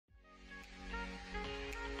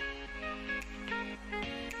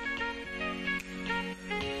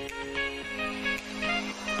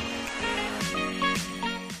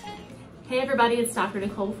everybody, it's Dr.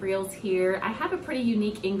 Nicole Friels here. I have a pretty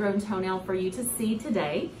unique ingrown toenail for you to see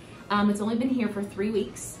today. It's only been here for 3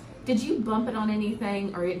 weeks. Did you bump it on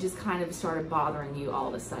anything, or it just kind of started bothering you all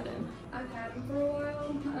of a sudden? I've had them for a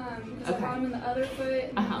while, because I got them in the other foot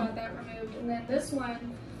and I got that removed. And then this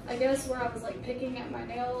one, I guess where I was like picking at my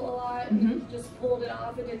nail a lot and just pulled it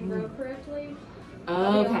off, it didn't grow correctly.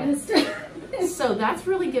 Okay. So that's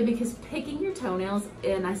really good, because picking your toenails,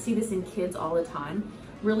 and I see this in kids all the time,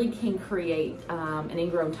 really can create an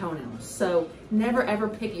ingrown toenail. So never ever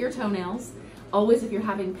pick your toenails. Always, if you're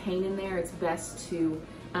having pain in there, it's best to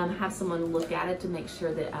have someone look at it to make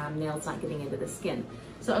sure that nail's not getting into the skin.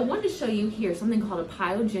 So I wanted to show you here something called a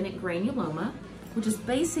pyogenic granuloma, which is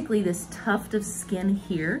basically this tuft of skin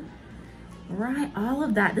here, right? All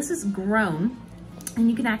of that, this is grown,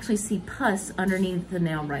 and you can actually see pus underneath the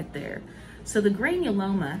nail right there. So the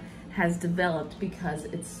granuloma has developed because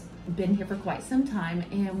it's been here for quite some time,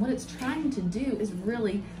 and what it's trying to do is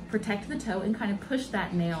really protect the toe and kind of push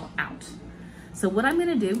that nail out. So what I'm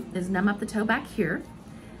gonna do is numb up the toe back here.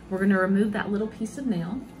 We're gonna remove that little piece of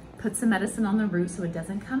nail, put some medicine on the root so it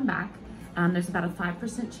doesn't come back. There's about a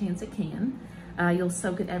 5% chance it can. You'll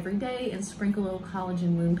soak it every day and sprinkle a little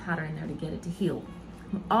collagen wound powder in there to get it to heal.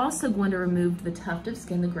 I'm also going to remove the tuft of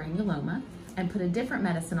skin, the granuloma, and put a different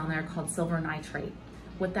medicine on there called silver nitrate.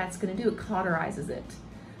 What that's gonna do, it cauterizes it.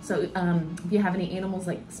 So if you have any animals,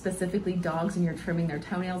 like specifically dogs, and you're trimming their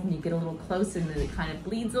toenails and you get a little close and it kind of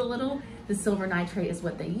bleeds a little, the silver nitrate is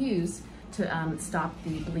what they use to stop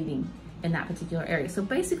the bleeding in that particular area. So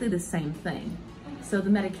basically the same thing. So the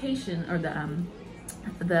medication, or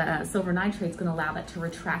the silver nitrate, is gonna allow that to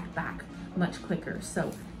retract back much quicker.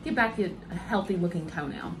 So get back a healthy looking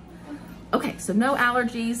toenail. Okay, so no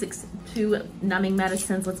allergies to numbing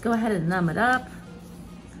medicines. Let's go ahead and numb it up.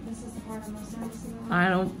 This is the part I'm most nervous about. I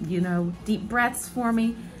don't, deep breaths for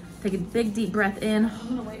me. Take a big deep breath in. I'm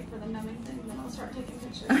gonna wait for the numbing thing, then I'll start taking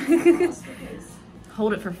pictures.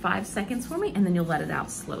 Hold it for 5 seconds for me, and then you'll let it out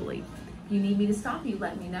slowly. If you need me to stop, you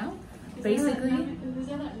let me know. Is Basically,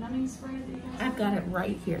 there that numbing spray that you guys I've got it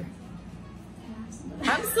right here.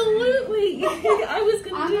 have? Absolutely. I was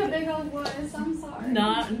gonna do I'm a it. big old wuss, I'm sorry.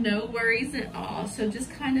 No worries at all. So just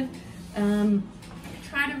kind of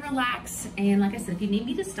try to relax. And like I said, if you need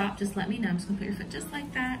me to stop, just let me know. I'm just gonna put your foot just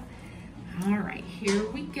like that. All right, here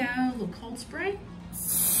we go. A little cold spray.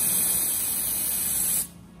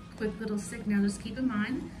 Quick little stick. Now just keep in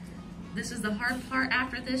mind, this is the hard part.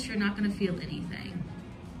 After this, you're not gonna feel anything.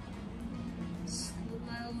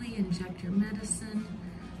 Slowly inject your medicine.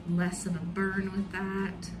 Less of a burn with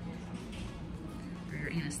that. For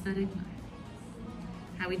your anesthetic.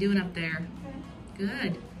 How we doing up there?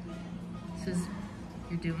 Good. This is,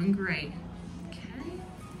 you're doing great. Okay.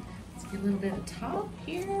 Let's get a little bit of top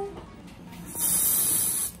here.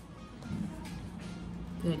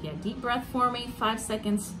 Good, yeah, deep breath for me, 5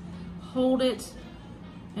 seconds. Hold it,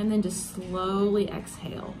 and then just slowly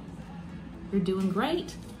exhale. You're doing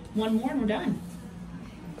great. One more and we're done.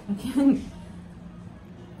 Okay.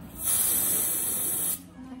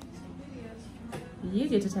 You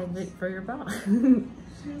get to take it for your bra. She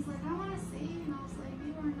was like, I want to see, and I was like,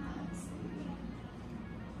 you are not see.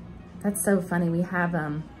 That's so funny. We have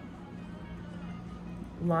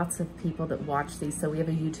lots of people that watch these. So we have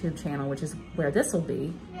a YouTube channel, which is where this will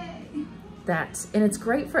be. Yay. And it's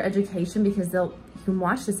great for education, because you can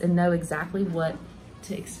watch this and know exactly what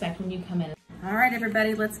to expect when you come in. All right,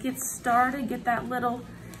 everybody, let's get started. Get that little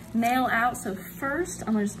nail out. So first,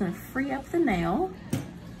 I'm just gonna free up the nail,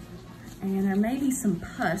 and there may be some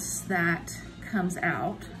pus that comes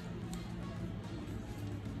out.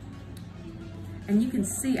 And you can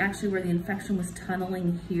see actually where the infection was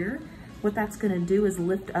tunneling here. What that's gonna do is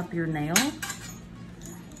lift up your nail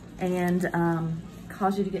and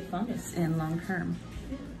cause you to get fungus in long term.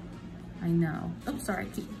 I know. Oh, sorry.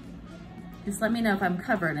 Just let me know if I'm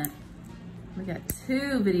covering it. We got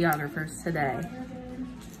 2 videographers today.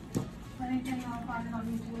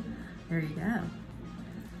 There you go.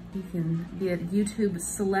 You can be a YouTube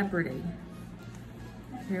celebrity.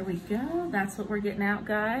 Here we go. That's what we're getting out,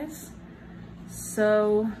 guys.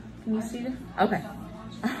 So, can you see it? Okay.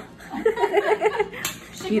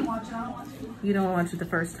 She can watch it, I don't want to. You don't watch it the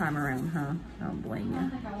first time around, huh? I don't blame I don't you.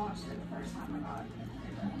 think I watched it the first time I got it.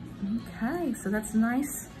 Okay, so that's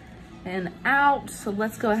nice and out. So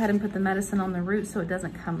let's go ahead and put the medicine on the root so it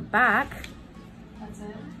doesn't come back. That's it?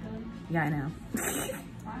 Really? Yeah, I know.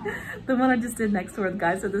 Wow. The one I just did next door, the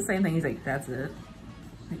guy said the same thing. He's like, that's it.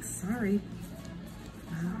 I'm like, sorry.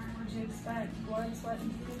 What'd you expect? Blood, sweat,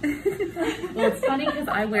 and tears? Well, it's funny because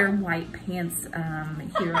I wear white pants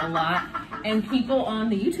here a lot, and people on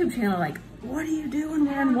the YouTube channel are like, what are you doing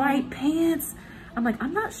wearing white pants? I'm like,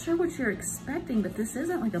 I'm not sure what you're expecting, but this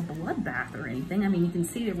isn't like a bloodbath or anything. I mean, you can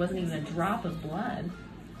see there wasn't even a drop of blood.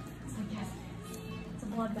 It's like, yes, it's a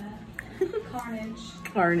bloodbath. Carnage.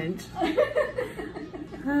 Carnage.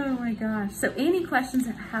 Oh my gosh. So any questions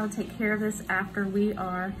on how to take care of this after we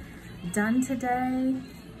are done today?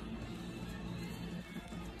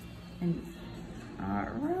 And all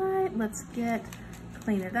right, let's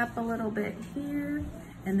clean it up a little bit here.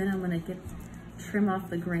 And then I'm gonna trim off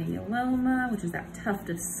the granuloma, which is that tuft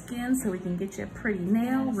of skin, so we can get you a pretty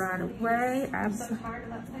nail right away. I'm so tired of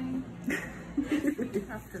that thing.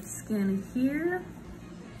 Tuft of skin here.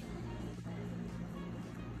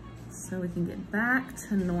 So we can get back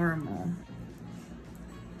to normal.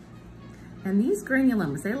 And these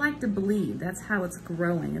granulomas, they like to bleed. That's how it's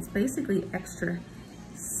growing. It's basically extra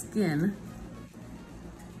skin.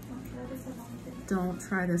 Don't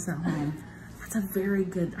try this at home. That's a very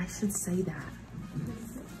good, I should say that.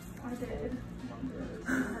 I did.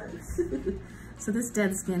 So this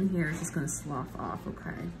dead skin here is just gonna slough off,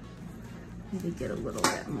 okay? Maybe get a little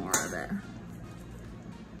bit more of it.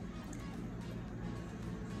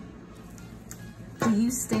 Do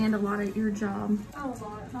you stand a lot at your job? Oh, a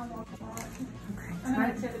lot. Not a lot. Okay. I'm an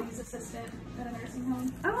activities assistant at a nursing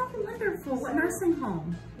home. Oh, wonderful. What nursing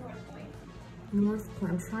home? North Point. North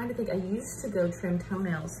Point. I'm trying to think. I used to go trim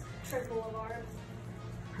toenails. Boulevard.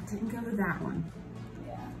 I didn't go to that one.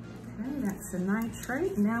 Yeah. Okay, that's a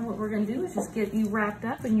nitrate. Now what we're going to do is just get you wrapped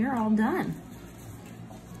up and you're all done.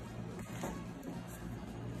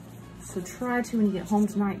 So try to, when you get home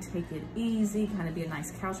tonight, take it easy, kind of be a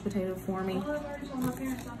nice couch potato for me. Well, I've already told my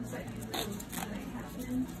parents on the site that ain't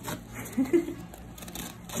happening.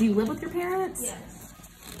 Do you live with your parents? Yes.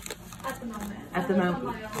 At the moment. At the moment. I lived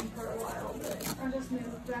on my own for a while, but I just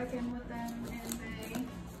moved back in with them in May.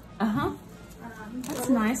 Uh-huh. That's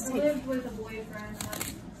nice. I lived with a boyfriend.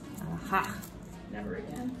 Aha. Never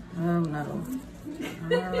again. Oh, no.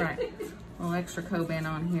 All right. A little extra Coban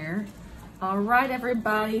on here. All right,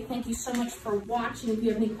 everybody. Thank you so much for watching. If you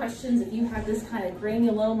have any questions, if you have this kind of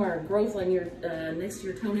granuloma or growth on your next to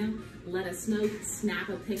your toenail, let us know. Snap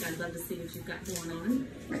a pic. I'd love to see what you've got going on.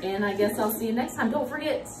 And I guess I'll see you next time. Don't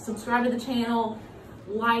forget, subscribe to the channel,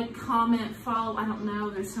 like, comment, follow. I don't know.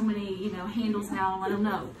 There's so many, handles now. Let them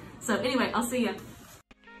know. So anyway, I'll see you.